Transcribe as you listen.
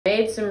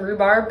made some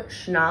rhubarb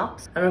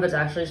schnapps. I don't know if it's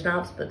actually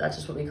schnapps, but that's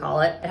just what we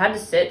call it. It had to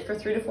sit for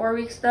 3 to 4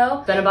 weeks though.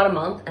 It's been about a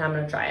month and I'm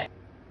gonna try it.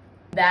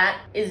 That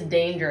is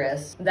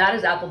dangerous. That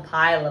is apple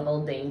pie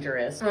level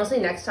dangerous. Honestly,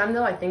 next time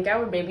though, I think I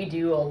would maybe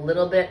do a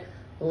little bit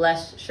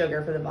less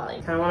sugar for the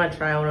volume. I kind of want to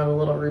try one of the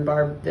little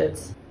rhubarb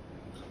bits.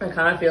 I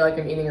kind of feel like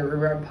I'm eating a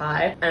rhubarb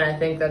pie, and I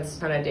think that's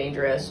kind of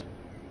dangerous.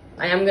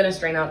 I am gonna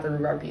strain out the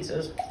rhubarb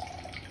pieces.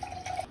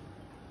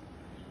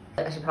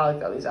 I should probably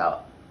throw these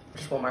out.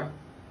 Just one more.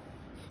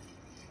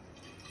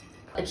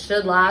 It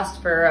should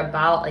last for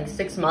about like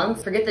 6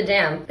 months. Forget the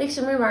jam. Make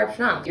some rhubarb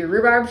schnapps. Your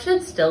rhubarb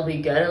should still be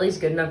good, at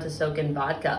least good enough to soak in vodka.